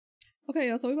Okay,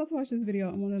 y'all, so we're about to watch this video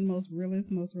on one of the most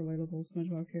realist, most relatable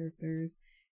SpongeBob characters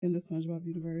in the SpongeBob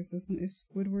universe. This one is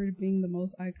Squidward, being the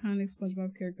most iconic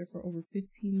SpongeBob character for over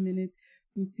 15 minutes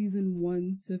from season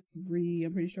 1 to 3.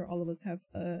 I'm pretty sure all of us have,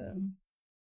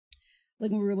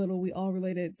 like when we were little, we all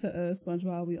related to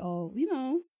SpongeBob. We all, you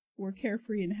know, were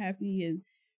carefree and happy and,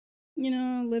 you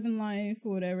know, living life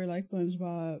or whatever like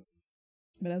SpongeBob.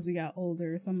 But as we got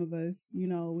older, some of us, you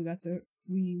know,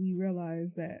 we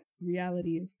realized that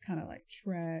reality is kind of like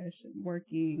trash, and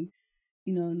working,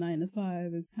 you know, 9 to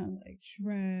 5 is kind of like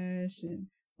trash, and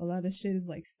a lot of shit is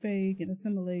like fake and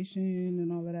assimilation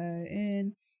and all of that.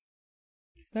 And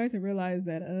started to realize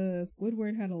that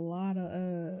Squidward had a lot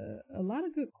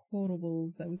of good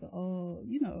quotables that we could all,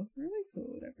 you know, relate to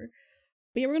or whatever.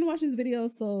 But yeah, we're gonna watch this video,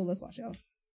 so let's watch, y'all.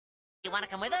 You wanna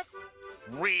come with us?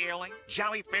 Really?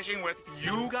 Jellyfishing with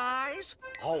you guys?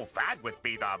 Oh, that would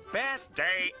be the best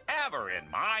day ever in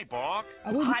my book.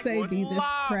 I wouldn't say be this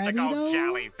crabby though.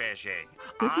 Jellyfishing.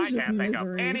 This is just misery. I can't think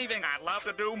of anything I'd love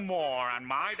to do more on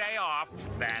my day off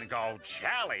than go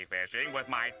jellyfishing with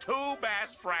my two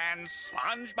best friends,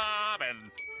 SpongeBob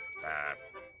and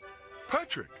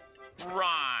Patrick.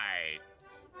 Right.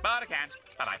 But I can't.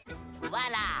 Bye-bye.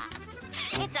 Voila!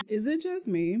 Is it just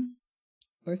me?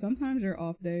 Or sometimes your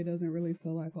off day doesn't really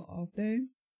feel like an off day?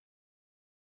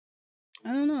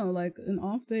 I don't know, like an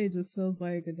off day just feels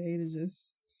like a day to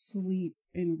just sleep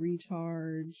and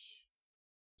recharge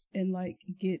and like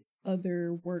get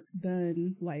other work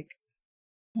done, like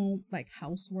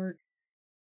housework,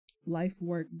 life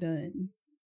work done.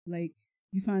 Like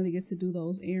you finally get to do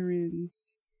those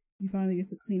errands. You finally get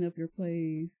to clean up your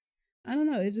place. I don't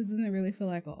know, it just doesn't really feel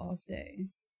like an off day.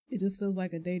 It just feels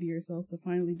like a day to yourself to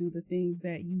finally do the things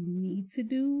that you need to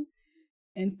do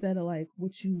instead of like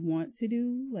what you want to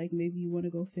do. Like maybe you want to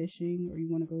go fishing, or you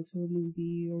want to go to a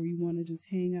movie, or you want to just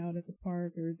hang out at the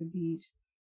park or the beach.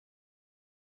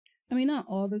 I mean, not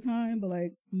all the time, but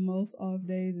like most off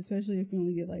days, especially if you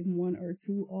only get like 1 or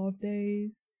 2 off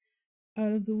days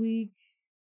out of the week,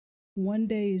 one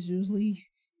day is usually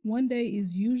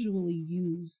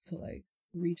used to like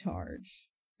recharge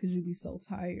because you'd be so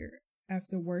tired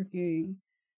after working,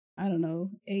 I don't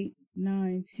know, 8,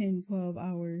 9, 10, 12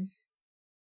 hours.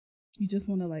 You just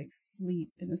want to like sleep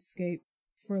and escape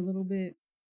for a little bit.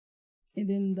 And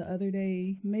then the other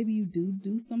day, maybe you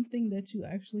do something that you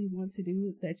actually want to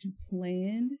do, that you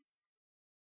planned.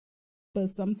 But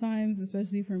sometimes,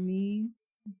 especially for me,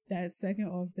 that second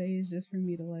off day is just for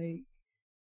me to like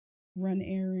run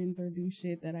errands or do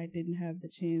shit that I didn't have the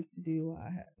chance to do while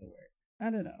I had to work. I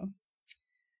don't know.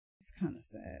 It's kind of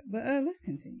sad, but let's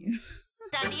continue.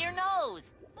 Under your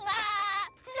nose!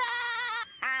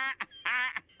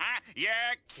 You're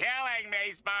killing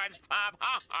me, SpongeBob.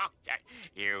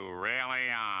 You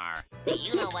really are. Do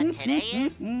you know what today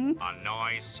is? A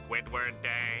noise Squidward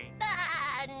day?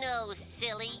 No,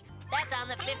 silly. That's on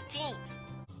the 15th.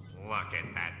 Look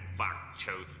at that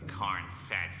buck-toothed,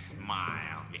 corn-fed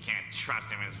smile. You can't trust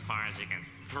him as far as you can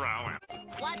throw him.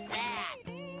 What's that?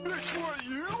 It's what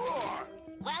you are.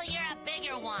 Well, you're a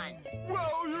bigger one.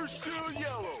 Well, you're still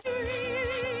yellow.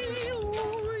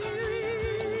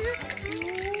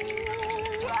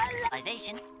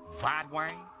 Realization. That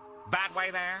way? That way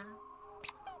there?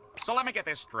 So let me get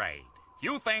this straight.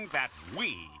 You think that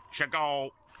we should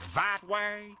go that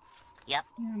way? Yep.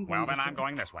 Yeah, well, then I'm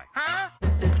going this way. Huh?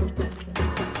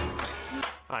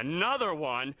 Another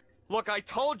one? Look, I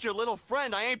told your little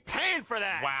friend I ain't paying for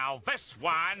that! Well, this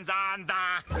one's on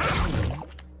the...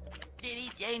 Did he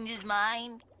change his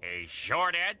mind? He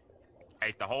sure did.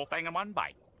 Ate the whole thing in one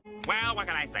bite. Well, what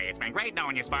can I say? It's been great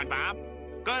knowing you, SpongeBob.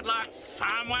 Good luck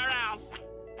somewhere else.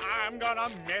 I'm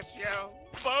gonna miss you.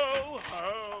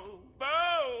 Boo-hoo,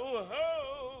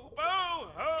 boo-hoo,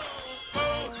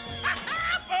 boo-hoo,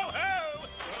 boo-hoo.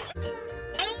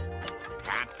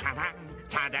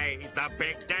 Today's the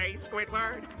big day,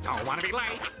 Squidward. Don't want to be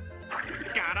late.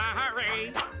 Gotta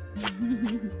hurry.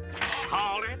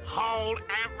 Hold it. Hold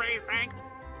everything.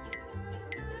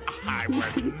 I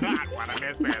would not want to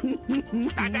miss this.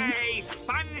 The day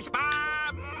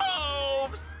SpongeBob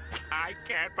moves. I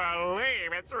can't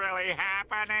believe it's really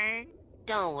happening.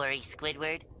 Don't worry,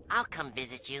 Squidward. I'll come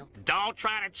visit you. Don't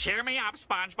try to cheer me up,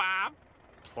 SpongeBob.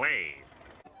 Please.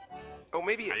 Oh,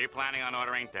 maybe... Are you planning on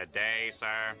ordering today,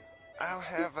 sir? I'll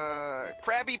have a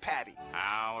Krabby Patty.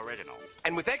 How original.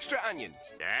 And with extra onions.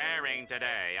 Daring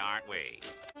today, aren't we?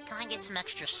 Can I get some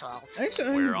extra salt? Extra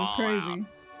onions is all crazy. out.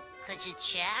 Could you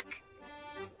check?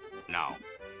 No.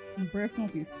 Your breath gonna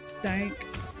be stank.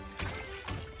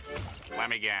 Let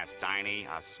me guess, Tiny.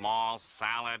 A small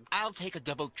salad? I'll take a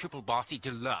double triple bossy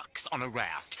deluxe on a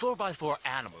raft, 4x4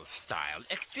 animal style.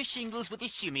 Extra shingles with a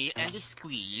shimmy and a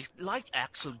squeeze. Light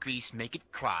axle grease, make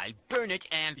it cry. Burn it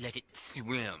and let it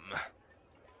swim.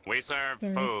 We serve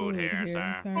food here,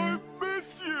 sir. I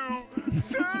miss you.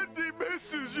 Sandy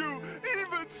misses you.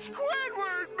 Even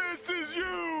Squidward misses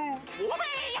you.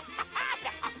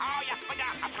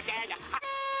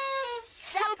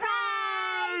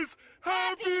 Surprise!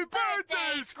 Happy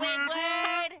birthday,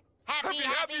 Squidward!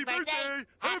 Happy birthday!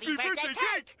 Happy birthday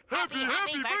cake! Happy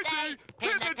birthday!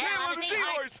 Pin the tail of the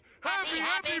seahorse!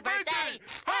 Happy birthday!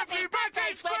 Happy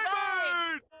birthday,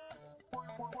 Squidward!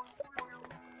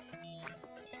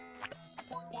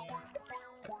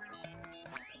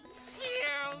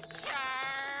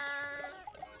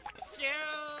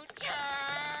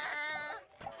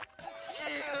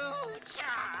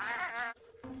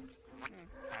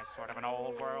 That's sort of an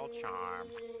old world charm.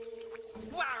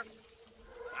 Well,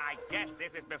 I guess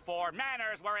this is before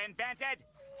manners were invented.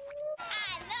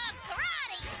 I love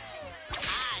karate!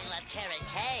 I love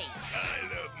karate! I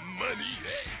love money.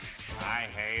 I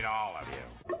hate all of you.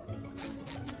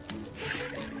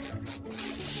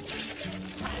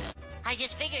 I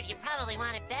just figured you probably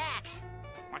want it back.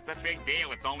 What's the big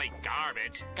deal? It's only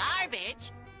garbage.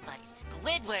 Garbage? But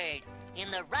Squidward, in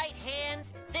the right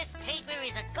hands, this paper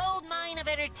is a gold mine of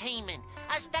entertainment.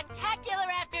 A spectacular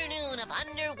afternoon of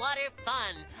underwater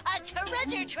fun. A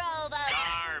treasure trove of...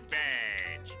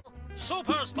 Garbage.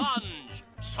 Super sponge,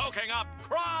 soaking up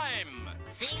crime.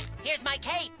 See? Here's my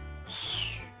cape.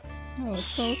 Oh, it's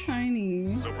so tiny.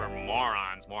 Super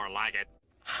morons, more like it.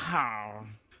 Oh.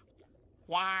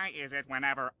 Why is it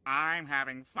whenever I'm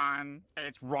having fun,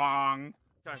 it's wrong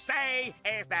to say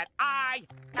is that I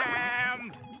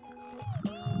am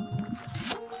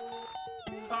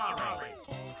sorry?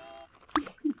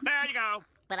 There you go.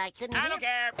 But I couldn't I don't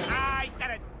care. I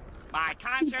said it. My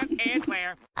conscience is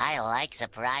clear. I like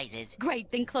surprises.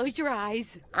 Great, then close your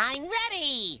eyes. I'm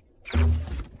ready!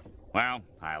 Well,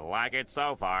 I like it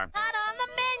so far. Not on the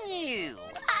menu!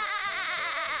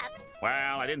 Ah!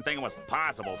 Well, I didn't think it was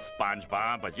possible,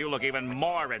 Spongebob, but you look even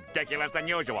more ridiculous than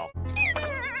usual.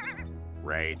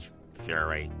 Rage,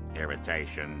 fury,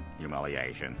 irritation,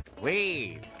 humiliation.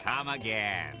 Please, come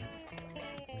again.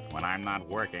 When I'm not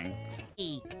working.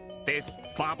 This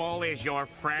bubble is your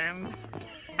friend?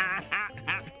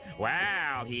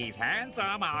 Well, he's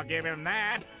handsome, I'll give him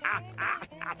that.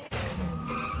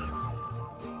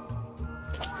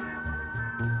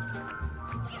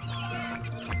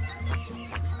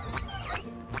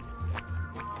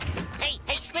 Hey,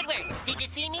 Squidward, did you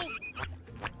see me?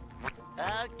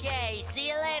 Okay, see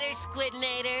you later,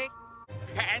 Squidnator.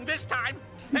 And this time,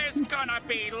 there's gonna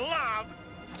be love.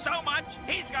 So much,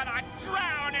 he's gonna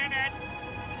drown in it.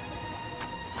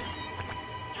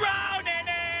 Drown in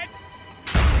it!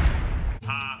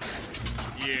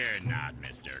 You're not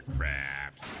Mr.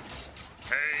 Krabs.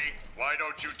 Hey, why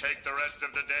don't you take the rest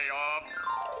of the day off?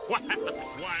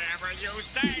 Whatever you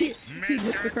say, Mr. He's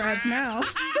Mr. Krabs now.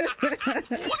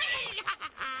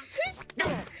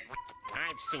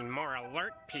 I've seen more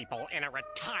alert people in a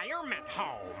retirement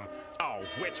home. Oh,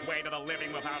 which way to the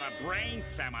living without a brain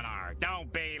seminar?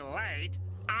 Don't be late.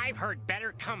 I've heard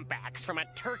better comebacks from a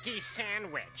turkey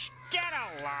sandwich. Get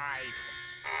a life.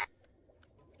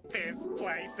 This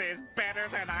place is better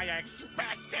than I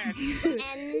expected. And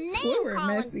name Squidward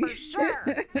calling messy. for sure.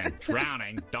 And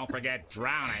drowning. Don't forget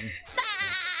drowning.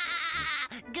 Ah!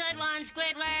 Good one,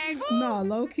 Squidward. No,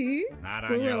 low key. Not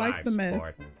on your Squidward likes life the mess.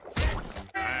 support.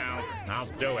 Well, I'll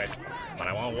do it, but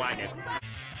I won't like it.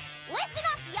 Listen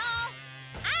up, y'all!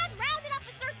 I'm rounding up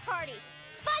a search party.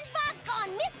 SpongeBob's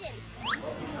gone missing.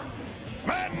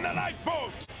 Man the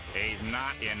lifeboat! He's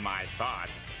not in my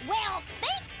thoughts. Well,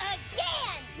 think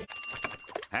again!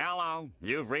 Hello,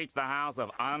 you've reached the house of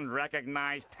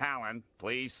unrecognized talent.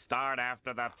 Please start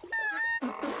after the...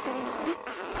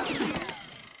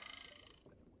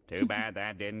 Too bad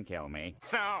that didn't kill me.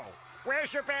 So,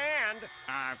 where's your band?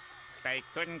 They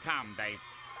couldn't come. They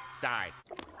died.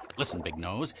 Listen, Big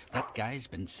Nose, that guy's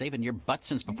been saving your butt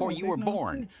since before you Big were Nose,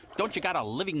 born. too. Don't you got a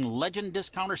living legend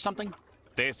discount or something?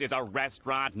 This is a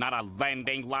restaurant, not a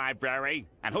lending library.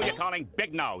 And who you calling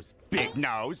Big Nose? Big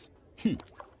Nose?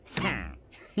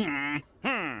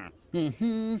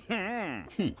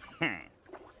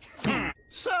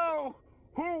 So,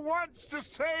 who wants to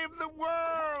save the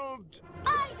world?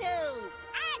 I do.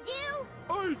 I do.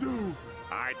 I do.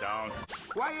 I don't.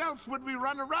 Why else would we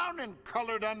run around in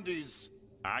colored undies?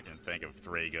 I can think of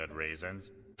 3 good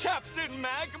reasons. Captain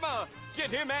Magma!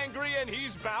 Get him angry and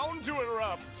he's bound to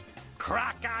erupt.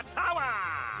 Krakatoa!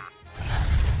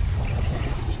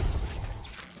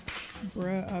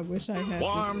 Bruh, I wish I had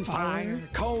Warm this power. fire,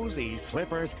 cozy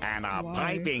slippers, and a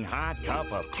Why? piping hot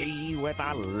cup of tea with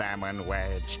a lemon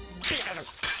wedge.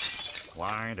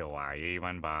 Why do I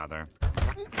even bother?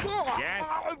 Yes?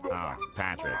 Oh,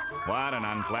 Patrick, what an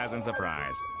unpleasant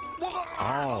surprise.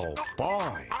 Oh,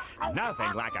 boy,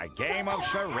 nothing like a game of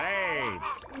charades.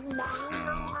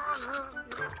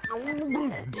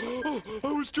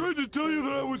 I was trying to tell you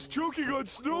that I was choking on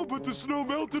snow, but the snow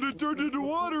melted and turned into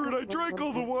water, and I drank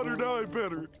all the water. Now I'm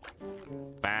better.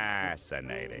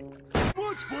 Fascinating. Come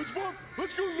on, SpongeBob,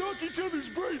 let's go knock each other's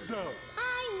brains out.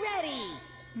 I'm ready.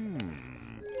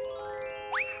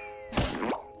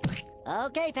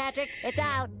 Okay, Patrick, it's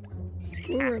out.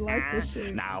 Squidward like this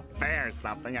shit. Now there's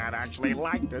something I'd actually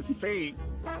like to see.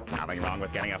 Nothing wrong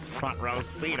with getting a front row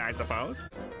seat, I suppose.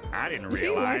 I didn't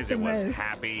realize the it was mess.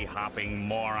 Happy Hopping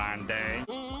Moron Day.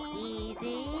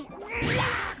 Easy.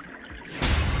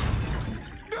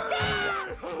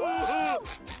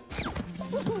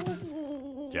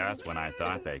 Just when I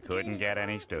thought they couldn't get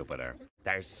any stupider.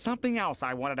 There's something else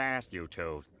I wanted to ask you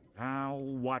two.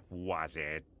 What was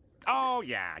it? Oh,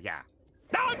 yeah.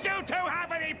 Don't you two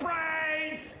have any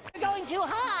brains? You're going too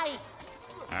high.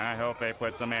 I hope they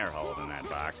put some air holes in that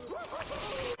box.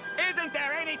 Isn't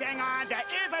there anything on that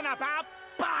isn't about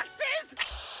boxes?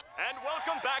 And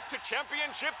welcome back to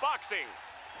Championship Boxing.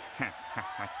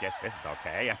 I guess this is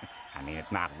okay. I mean,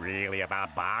 it's not really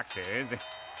about boxes.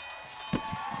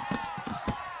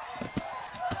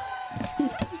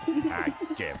 I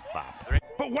give up.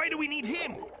 But why do we need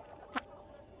him?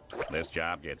 This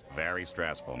job gets very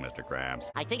stressful, Mr. Krabs.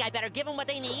 I think I better give them what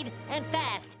they need, and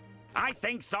fast. I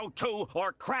think so too,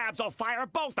 or Krabs will fire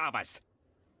both of us.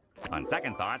 On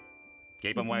second thought,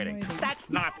 keep them waiting. That's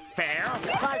not fair.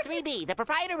 Clause 3B, the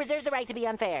proprietor reserves the right to be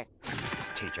unfair.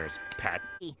 Teacher's pet.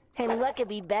 And what could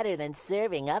be better than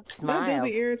serving up That smiles?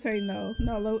 do be irritating though.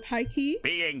 No, high key.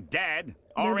 Being dead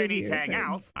or That do be anything irritating.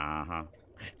 else. Uh-huh.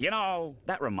 You know,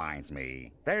 that reminds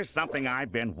me. There's something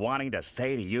I've been wanting to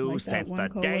say to you Like that since one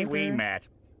the day we coworker met.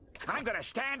 I'm gonna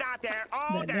stand out there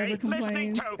all That day never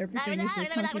listening complains. to... Everything is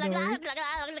just hunky-dory.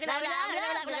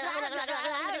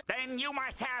 Then you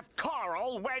must have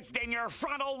coral wedged in your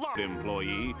frontal lobe.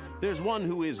 Employee, there's one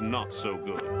who is not so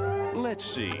good. Let's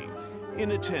see.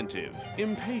 Inattentive,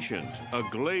 impatient, a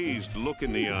glazed look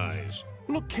in the eyes.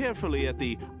 Look carefully at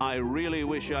the "I really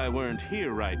wish I weren't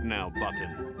here right now"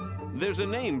 button. There's a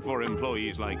name for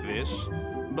employees like this,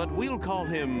 but we'll call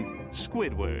him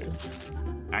Squidward.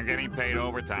 I'm getting paid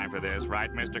overtime for this, right,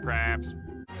 Mr. Krabs?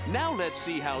 Now let's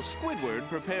see how Squidward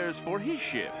prepares for his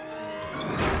shift.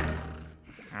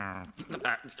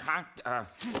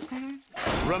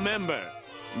 Remember,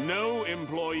 no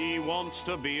employee wants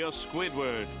to be a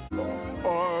Squidward.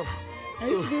 I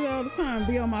used to do that all the time.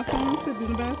 Be on my phone, sit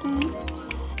in the bathroom.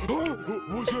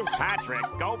 What's that? Patrick,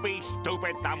 go be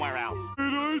stupid somewhere else.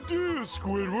 Good idea,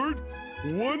 Squidward.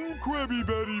 One Krabby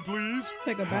Patty, please.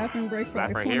 Take a bathroom break for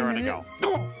like Over 20 here and minutes.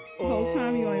 go. The whole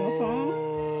time you on your phone.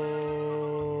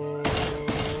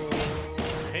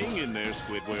 Hang in there,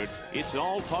 Squidward. It's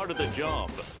all part of the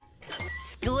job.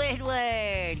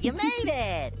 Squidward, you made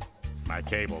it. My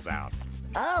cable's out.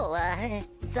 Oh,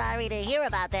 sorry to hear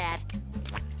about that.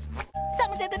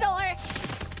 Someone's at the door.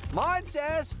 Mine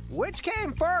says, which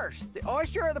came first, the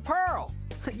oyster or the pearl?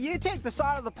 You take the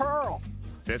side of the pearl.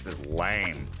 This is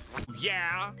lame.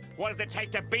 Yeah? What does it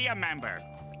take to be a member?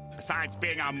 Besides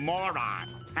being a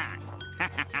moron.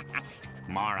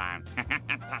 Moron.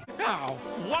 Oh,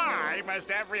 why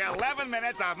must every 11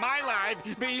 minutes of my life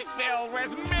be filled with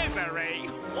misery?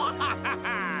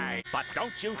 Why? But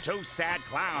don't you two sad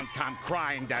clowns come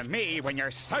crying to me when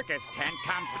your circus tent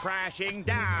comes crashing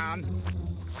down.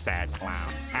 Sad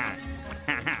clowns.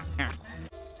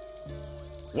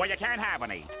 Well, you can't have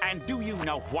any. And do you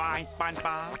know why,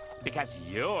 SpongeBob? Because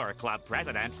your club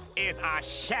president is a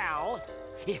shell.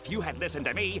 If you had listened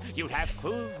to me, you'd have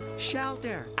food,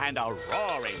 shelter, and a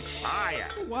roaring fire.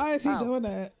 Why is he doing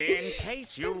that? In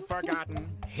case you've forgotten,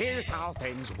 here's how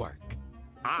things work.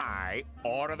 I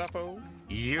order the food,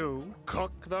 you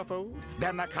cook the food,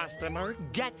 then the customer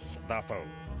gets the food.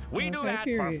 We do that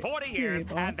for 40 years,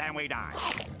 and then we die.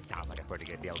 Sounds like a pretty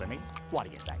good deal to me. What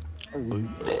do you say?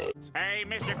 Hey,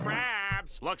 Mr.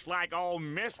 Krabs, looks like old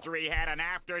Mystery had an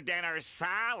after-dinner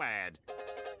salad.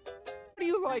 What do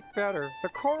you like better, the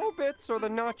coral bits or the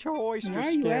nacho oyster Why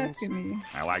are skins? you asking me?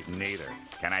 I like neither.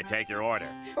 Can I take your order?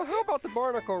 Well, how about the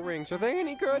barnacle rings? Are they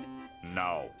any good?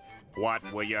 No. What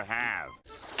will you have?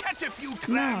 Catch a few Nah,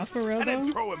 clams for real and then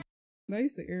though. throw 'em. That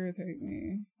used to irritate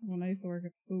me when I used to work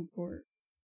at the food court.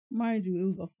 Mind you, it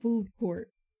was a food court.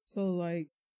 So like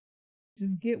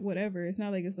Just get whatever. It's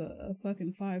not like it's a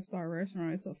fucking 5-star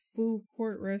restaurant. It's a food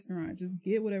court restaurant. Just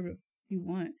get whatever you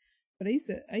want. But I used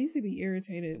to be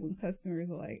irritated when customers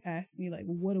would like ask me like,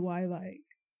 what do I like?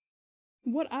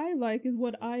 What I like is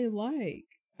what I like.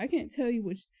 I can't tell you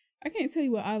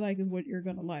what I like is what you're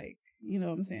gonna like. You know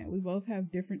what I'm saying? We both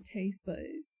have different taste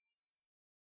buds.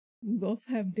 We both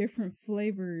have different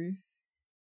flavors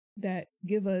that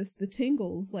give us the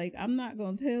tingles. Like, I'm not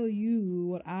gonna tell you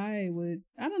what I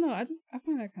don't know. I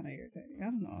find that kind of irritating. I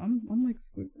don't know. I'm like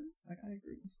Squidward. Like, I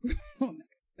agree with Squidward on that.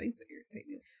 They used to irritate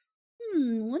me.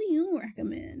 What do you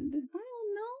recommend? I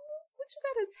don't know. What you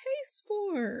got a taste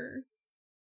for?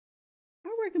 I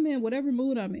recommend whatever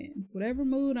mood I'm in. Whatever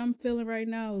mood I'm feeling right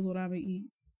now is what I'm gonna eat.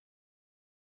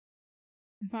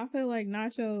 If I feel like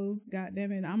nachos,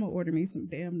 goddammit, I'm gonna order me some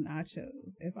damn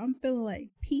nachos. If I'm feeling like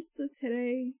pizza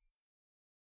today,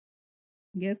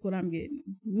 guess what I'm getting?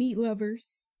 Meat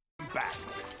lovers. Back.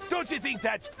 Don't you think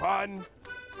that's fun?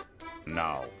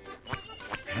 No.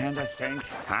 And I think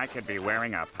I could be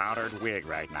wearing a powdered wig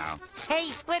right now. Hey,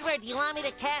 Squidward, you want me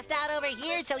to cast out over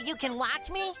here so you can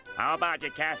watch me? How about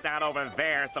you cast out over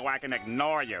there so I can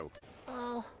ignore you?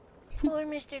 Oh, poor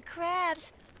Mr.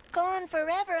 Krabs. Gone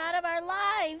forever out of our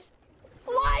lives.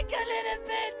 Why couldn't it have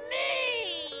been me?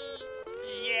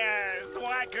 Yes,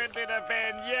 why couldn't it have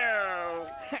been you?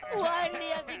 Why did he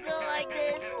have to go like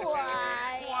this?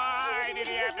 Why? Why did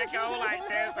he have to go like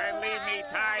this and leave me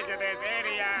tied to this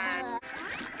idiot?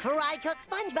 Fry Cook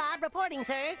SpongeBob reporting,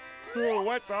 sir. Oh,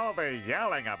 what's all the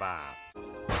yelling about?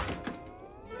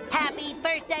 Happy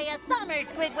first day of summer,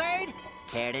 Squidward.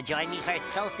 Care to join me for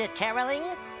solstice caroling?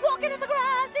 Walking in the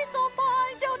grass, it's so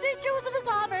fine. Don't need shoes in the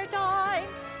summertime.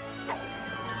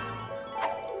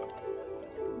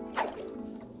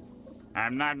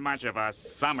 I'm not much of a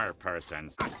summer person.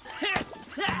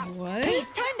 What? He's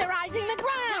tenderizing the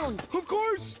ground. Of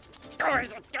course. I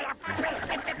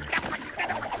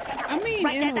mean,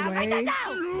 in a way,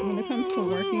 when it comes to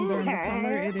working during the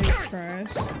summer, it is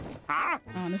trash. Huh?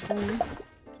 Honestly.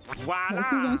 Voila. Like,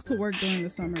 who wants to work during the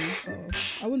summer? So,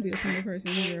 I wouldn't be a summer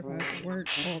person either if I had to work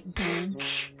all the time.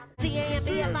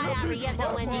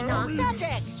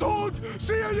 Sold!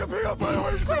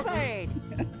 Squidward!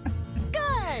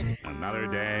 Good! Another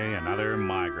day, another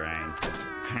migraine.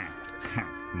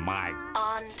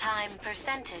 On-time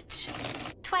percentage,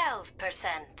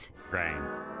 12%. Grain.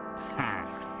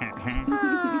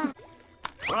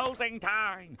 Closing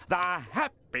time, the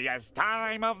happiest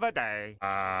time of the day.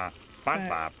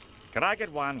 SpongeBob, could I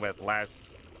get one with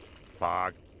less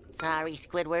fog? Sorry,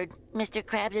 Squidward. Mr.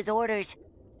 Krabs' orders.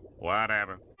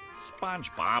 Whatever.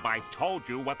 SpongeBob, I told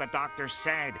you what the doctor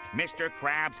said. Mr.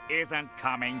 Krabs isn't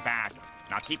coming back.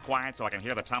 Now keep quiet so I can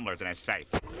hear the tumblers in his safe.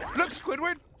 Look,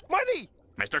 Squidward, money!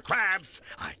 Mr. Krabs,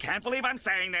 I can't believe I'm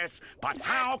saying this, but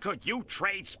how could you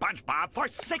trade SpongeBob for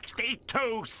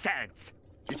 62 cents?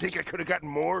 You think I could have gotten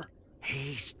more?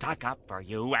 He stuck up for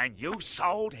you and you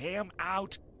sold him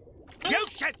out. You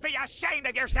should be ashamed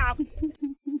of yourself!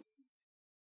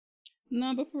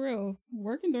 No, but for real,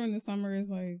 working during the summer is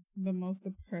like the most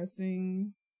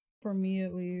depressing, for me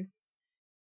at least,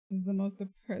 is the most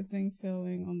depressing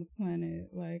feeling on the planet.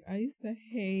 Like, I used to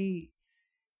hate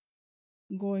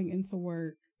going into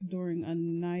work during a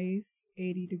nice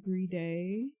 80-degree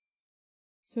day,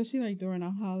 especially like during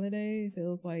a holiday. If it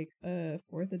was like a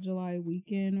 4th of July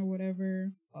weekend or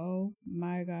whatever. Oh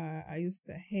my God, I used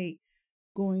to hate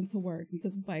going to work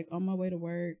because it's like on my way to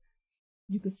work,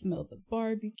 you could smell the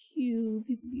barbecue,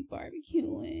 people be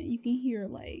barbecuing, you can hear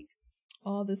like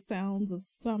all the sounds of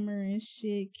summer and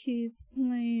shit, kids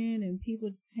playing and people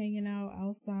just hanging out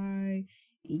outside,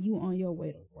 and you on your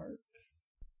way to work.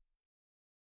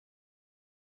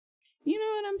 You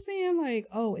know what I'm saying? Like,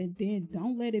 oh, and then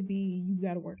don't let it be you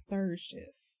gotta work third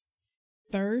shift.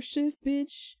 Third shift,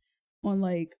 bitch, on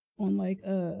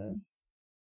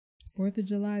 4th of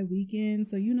July weekend.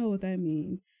 So you know what that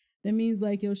means. That means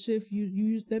like your shift,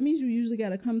 that means you usually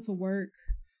gotta come to work,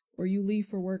 or you leave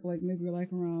for work like maybe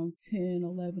like around 10,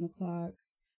 11 o'clock.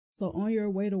 So on your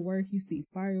way to work, you see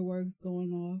fireworks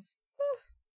going off.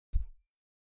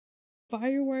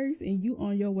 Fireworks, and you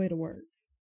on your way to work.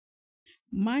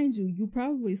 Mind you, you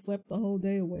probably slept the whole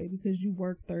day away because you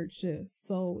work third shift.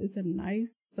 So it's a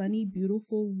nice, sunny,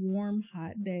 beautiful, warm,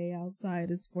 hot day outside.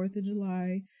 It's 4th of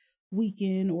July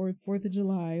weekend or 4th of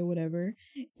July or whatever.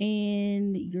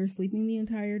 And you're sleeping the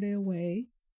entire day away.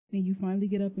 And you finally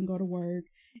get up and go to work.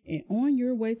 And on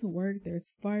your way to work,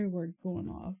 there's fireworks going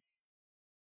off.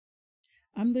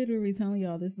 I'm literally telling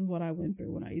y'all, this is what I went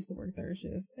through when I used to work third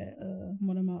shift at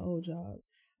one of my old jobs.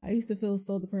 I used to feel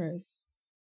so depressed.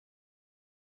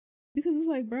 Because it's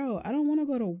like, bro, I don't want to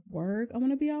go to work. I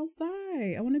want to be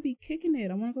outside. I want to be kicking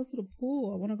it. I want to go to the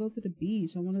pool. I want to go to the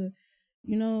beach. I want to,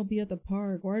 you know, be at the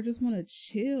park, or I just want to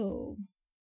chill.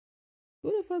 Who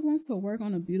the fuck wants to work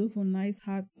on a beautiful, nice,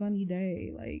 hot, sunny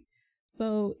day? Like,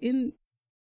 so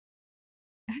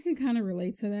I can kind of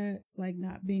relate to that, like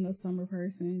not being a summer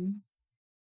person.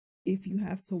 If you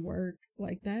have to work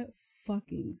like that,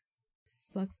 fucking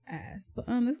sucks ass. But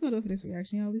that's gonna do it for this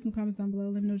reaction, y'all. Leave some comments down below.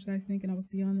 Let me know what you guys think, and I will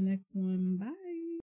see you on the next one. Bye.